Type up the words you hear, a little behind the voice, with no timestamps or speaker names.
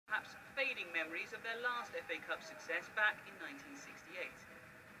memories of their last FA Cup success back in 1968.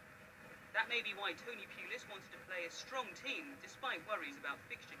 That may be why Tony Pulis wanted to play a strong team despite worries about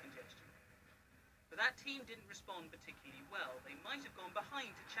fixture congestion. But that team didn't respond particularly well. They might have gone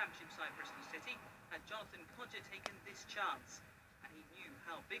behind to Championship side Bristol City had Jonathan Codger taken this chance, and he knew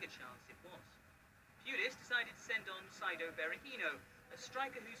how big a chance it was. Pulis decided to send on Saido Berahino, a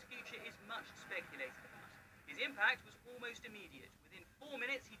striker whose future is much speculated about. His impact was almost immediate. Within 4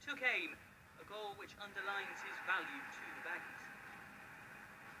 minutes he took aim, a goal which underlines his value to the Baggies.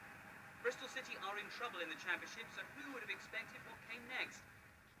 Bristol City are in trouble in the Championship, so who would have expected what came next?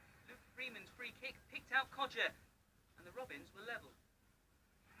 Luke Freeman's free kick picked out Codger, and the Robins were level.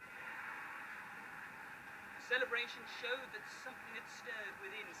 The celebration showed that something had stirred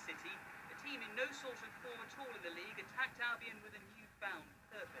within City. The team in no sort of form at all in the league attacked Albion with a newfound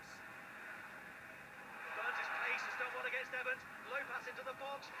purpose. Burns his pace has done well against Evans. Low pass into the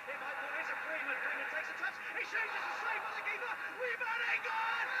box. It might fall into Freeman. Freeman takes a touch. He shoots. It's a save by the keeper. We've had a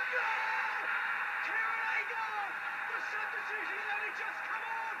goal! Goal! Kieran Agar, the substitution has only just come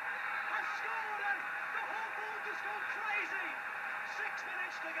on, has scored, and the whole board just gone crazy. 6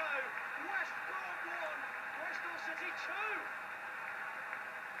 minutes to go. West Brom 1, Bristol City 2.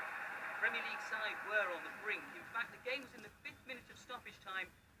 Premier League side were on the brink. In fact, the game was in the 5th minute of stoppage time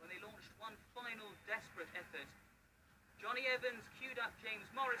when they launched one final desperate effort. Johnny Evans queued up James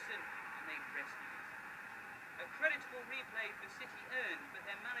Morrison and they rescued it. A creditable replay for City earned, but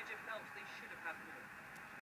their manager felt they should have had more.